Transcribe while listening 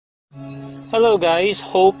Hello guys,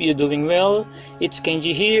 hope you're doing well. It's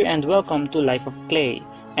Kenji here and welcome to Life of Clay.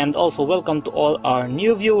 And also welcome to all our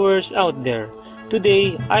new viewers out there.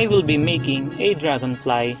 Today, I will be making a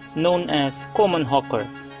dragonfly known as common hawker,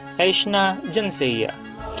 Aeshna juncea.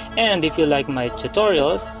 And if you like my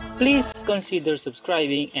tutorials, please consider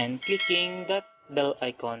subscribing and clicking that bell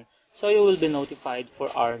icon so you will be notified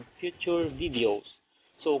for our future videos.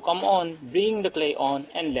 So come on, bring the clay on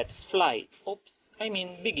and let's fly.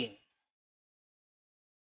 Begin.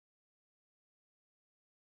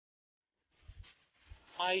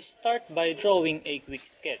 I start by drawing a quick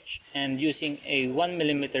sketch and using a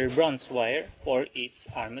 1mm bronze wire for its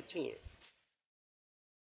armature.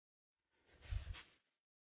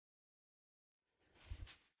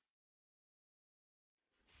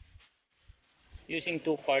 Using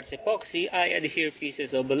 2 parts epoxy, I adhere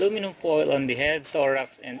pieces of aluminum foil on the head,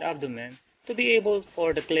 thorax, and abdomen to be able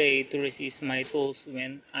for the clay to resist my tools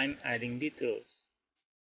when I'm adding details.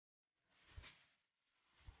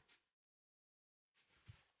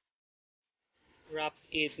 Wrap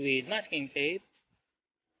it with masking tape.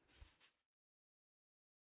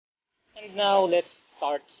 And now let's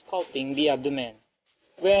start sculpting the abdomen.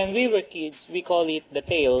 When we were kids, we call it the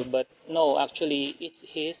tail, but no, actually it's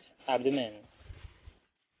his abdomen.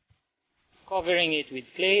 Covering it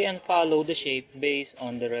with clay and follow the shape based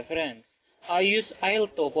on the reference. I use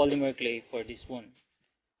Alto polymer clay for this one.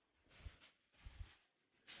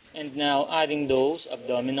 And now adding those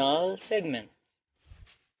abdominal segments.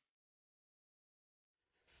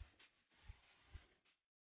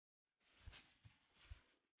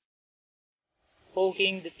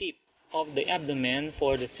 Poking the tip of the abdomen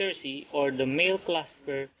for the cerci or the male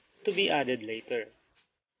clasper to be added later.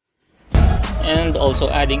 And also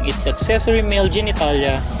adding its accessory male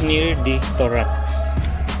genitalia near the thorax.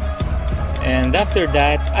 And after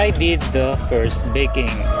that, I did the first baking.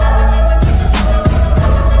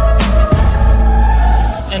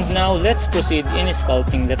 And now let's proceed in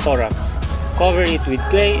sculpting the thorax. Cover it with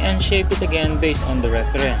clay and shape it again based on the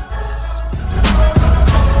reference.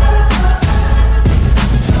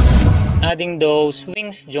 Adding those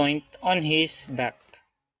wings joint on his back.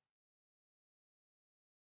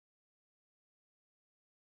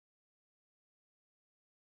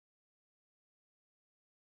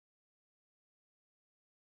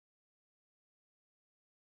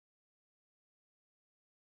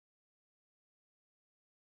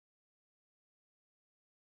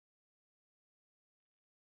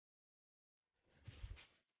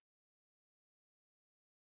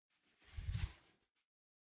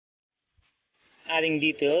 Adding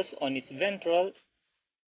details on its ventral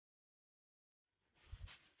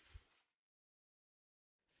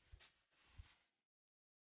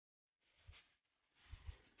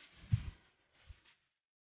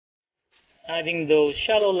adding those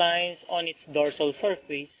shallow lines on its dorsal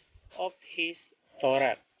surface of his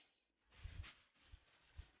thorax,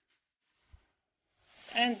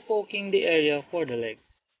 and poking the area for the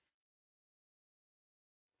legs.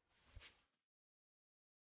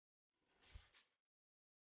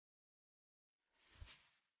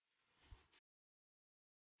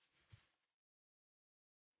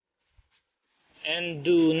 And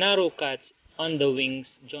do narrow cuts on the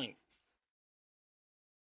wings joint.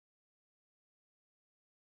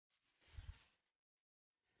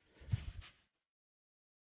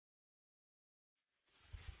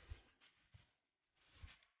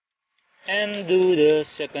 And do the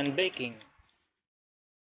second baking.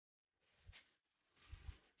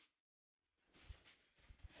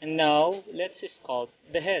 And now let's sculpt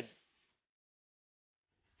the head.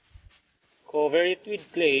 Cover it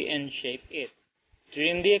with clay and shape it.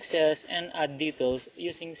 Trim the excess and add details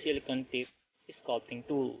using silicone tip sculpting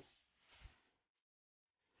tools.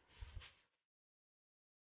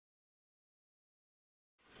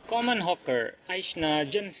 Common hawker, Aeshna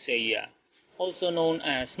juncea, also known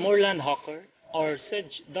as moorland hawker or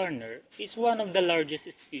sedge darner, is one of the largest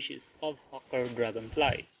species of hawker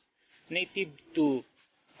dragonflies, native to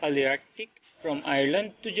Palearctic from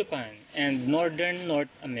Ireland to Japan and northern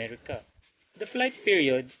North America. The flight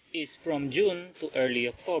period is from June to early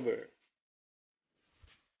October.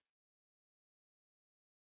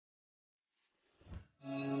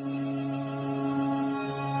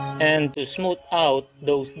 And to smooth out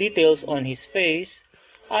those details on his face,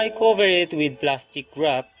 I cover it with plastic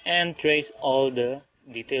wrap and trace all the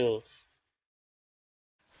details.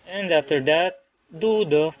 And after that, do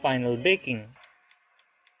the final baking.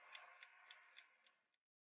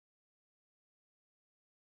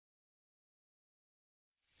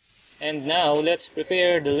 And now let's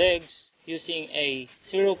prepare the legs using a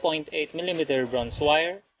 0.8mm bronze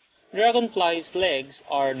wire, Dragonfly's legs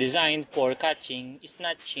are designed for catching,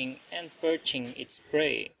 snatching, and perching its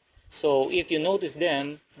prey. So if you notice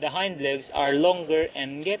them, the hind legs are longer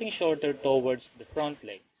and getting shorter towards the front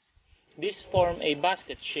legs. These form a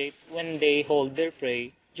basket shape when they hold their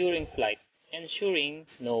prey during flight, ensuring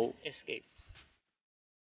no escapes.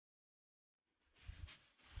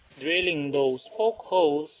 Drilling those poke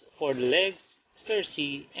holes for the legs,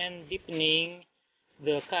 cerci, and deepening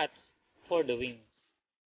the cuts for the wings.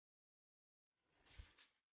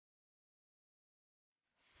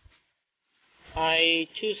 I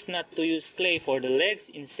choose not to use clay for the legs,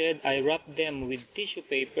 instead I wrap them with tissue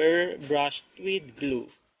paper brushed with glue.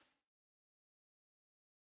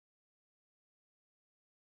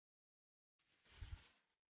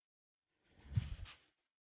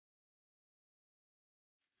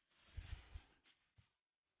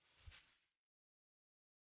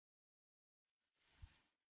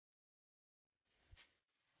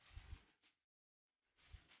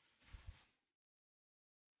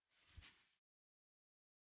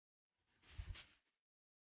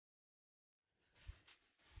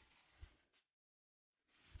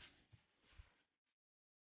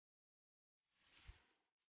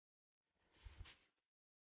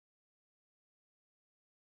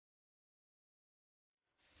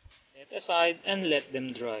 Set aside and let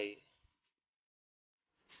them dry.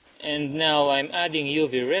 And now I'm adding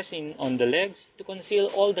UV resin on the legs to conceal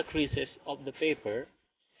all the creases of the paper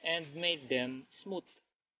and make them smooth.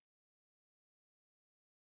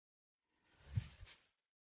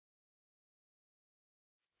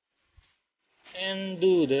 And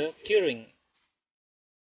do the curing.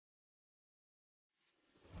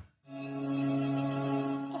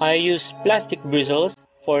 I use plastic bristles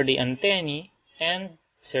for the antennae and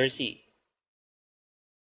cerci,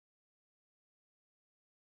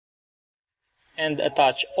 and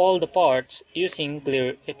attach all the parts using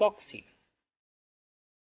clear epoxy.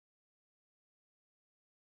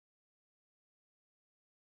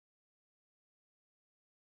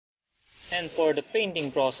 And for the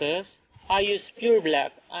painting process, I use pure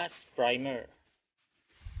black as primer.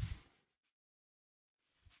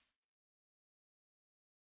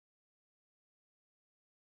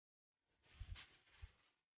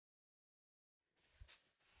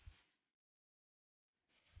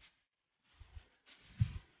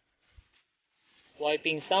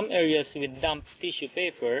 Wiping some areas with damp tissue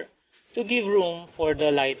paper to give room for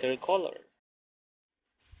the lighter color.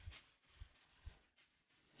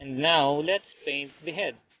 And now let's paint the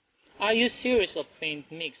head. I use series of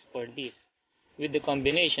paint mix for this, with the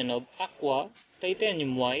combination of aqua,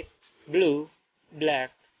 titanium white, blue,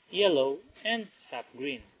 black, yellow, and sap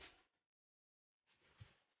green.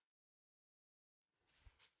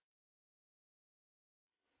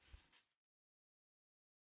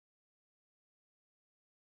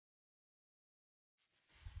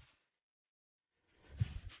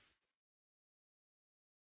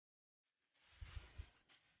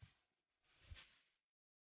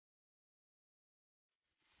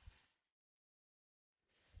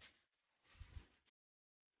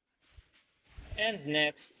 And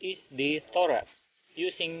next is the thorax,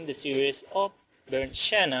 using the series of burnt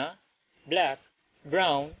sienna, black,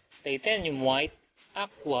 brown, titanium white,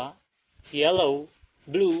 aqua, yellow,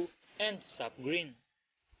 blue, and sap green.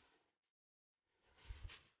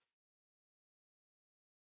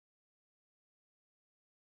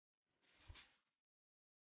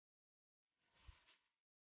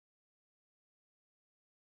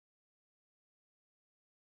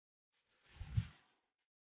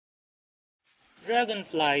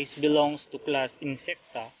 Dragonflies belongs to class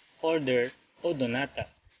Insecta, order Odonata.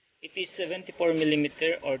 It is 74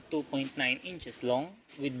 mm or 2.9 inches long,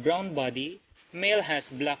 with brown body. Male has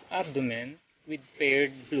black abdomen with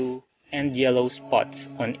paired blue and yellow spots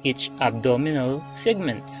on each abdominal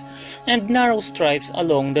segments, and narrow stripes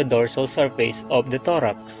along the dorsal surface of the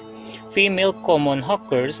thorax. Female common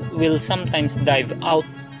hawkers will sometimes dive out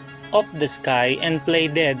of the sky and play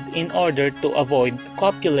dead in order to avoid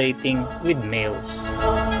copulating with males.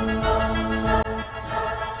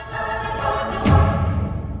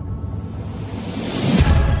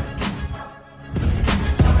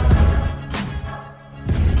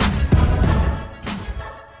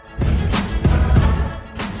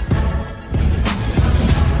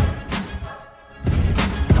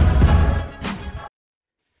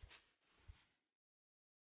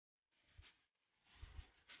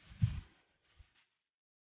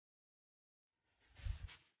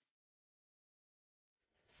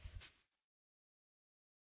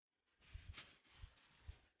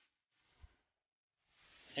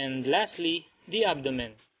 And lastly, the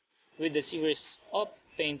abdomen, with a series of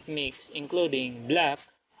paint mix including black,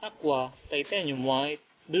 aqua, titanium white,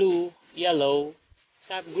 blue, yellow,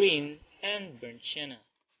 sap green, and burnt sienna.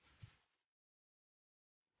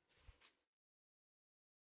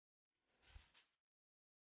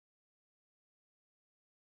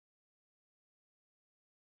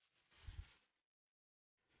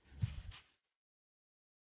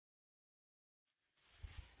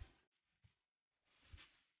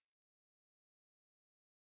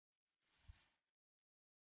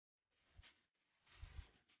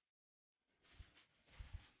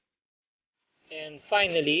 And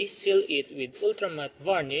finally, seal it with ultramatte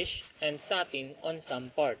varnish and satin on some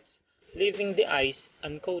parts, leaving the eyes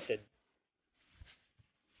uncoated.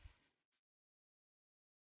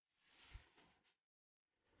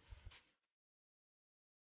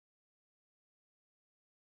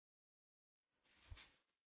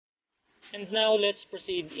 And now let's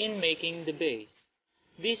proceed in making the base.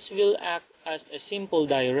 This will act as a simple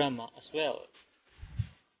diorama as well.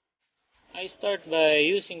 I start by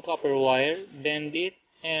using copper wire, bend it,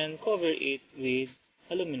 and cover it with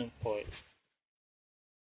aluminum foil.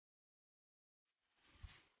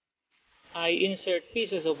 I insert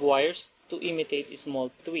pieces of wires to imitate small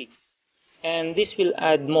twigs, and this will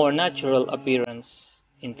add more natural appearance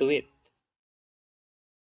into it.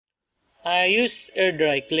 I use air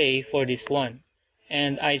dry clay for this one,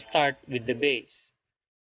 and I start with the base.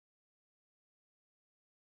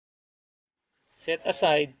 Set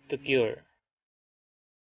aside to cure.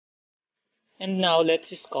 And now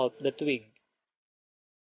let's sculpt the twig.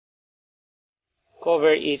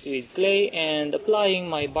 Cover it with clay and applying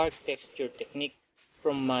my bark texture technique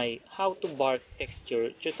from my how to bark texture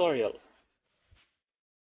tutorial.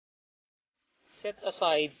 Set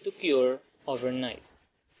aside to cure overnight.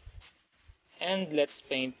 And let's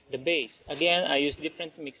paint the base. Again, I use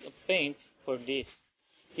different mix of paints for this,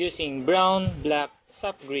 using brown, black,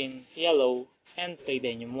 sap green, yellow, and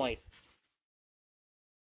titanium white.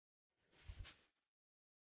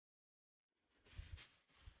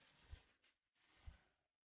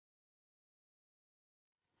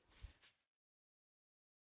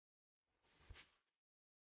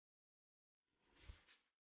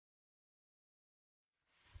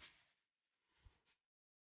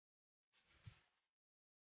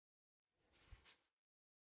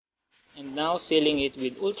 And now sealing it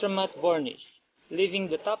with ultramatte varnish, leaving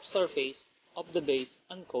the top surface of the base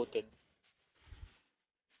uncoated.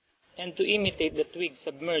 And to imitate the twig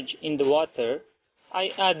submerged in the water,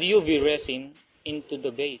 I add UV resin into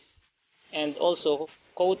the base, and also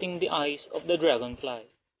coating the eyes of the dragonfly,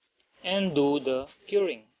 and do the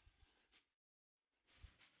curing.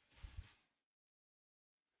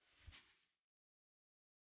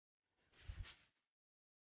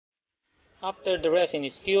 After the resin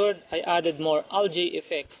is cured, I added more algae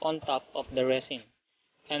effect on top of the resin,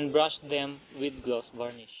 and brushed them with gloss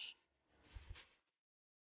varnish.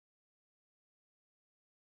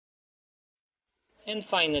 And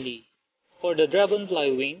finally, for the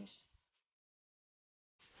dragonfly wings,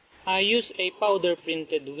 I use a powder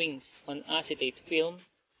printed wings on acetate film.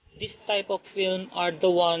 This type of film are the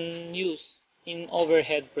one used in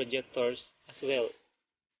overhead projectors as well.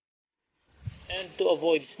 And to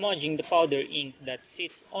avoid smudging the powder ink that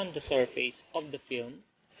sits on the surface of the film,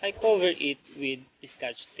 I cover it with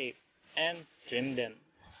scotch tape and trim them.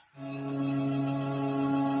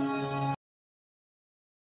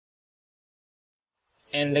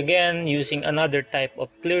 And again, using another type of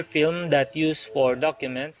clear film that used for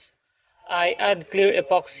documents, I add clear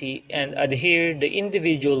epoxy and adhere the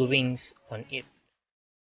individual wings on it.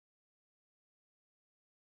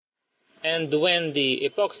 And when the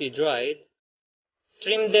epoxy dried,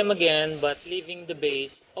 trim them again but leaving the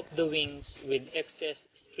base of the wings with excess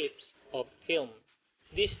strips of film.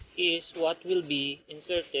 This is what will be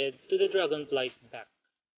inserted to the dragonfly's back.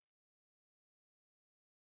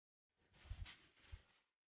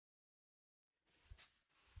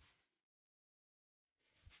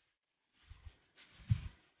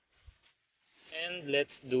 And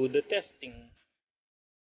let's do the testing.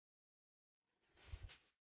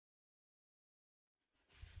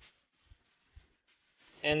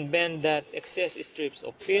 And bend that excess strips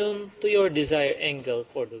of film to your desired angle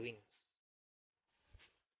for the wings.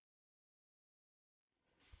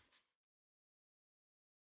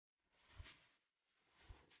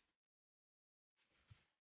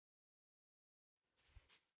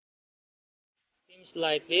 Seems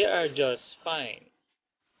like they are just fine.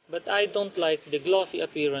 But I don't like the glossy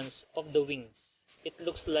appearance of the wings. It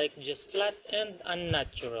looks like just flat and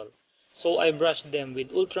unnatural. So I brushed them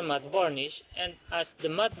with ultramatte varnish, and as the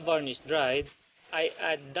matte varnish dried, I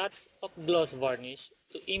add dots of gloss varnish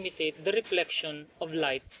to imitate the reflection of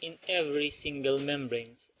light in every single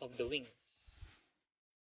membranes of the wings.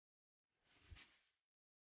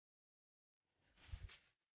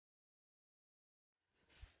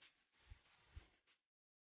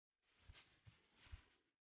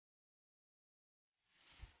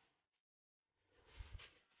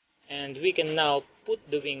 And we can now put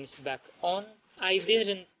the wings back on. I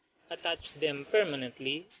didn't attach them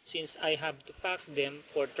permanently since I have to pack them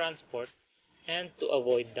for transport and to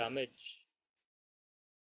avoid damage.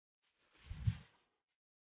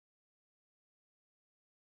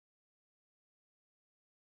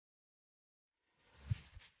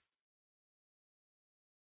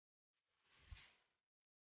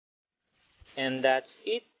 And that's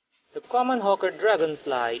it. The common Hawker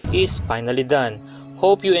Dragonfly is finally done.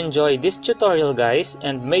 Hope you enjoy this tutorial, guys,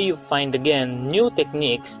 and may you find again new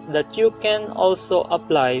techniques that you can also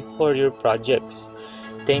apply for your projects.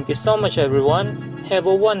 Thank you so much, everyone. Have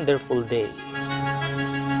a wonderful day.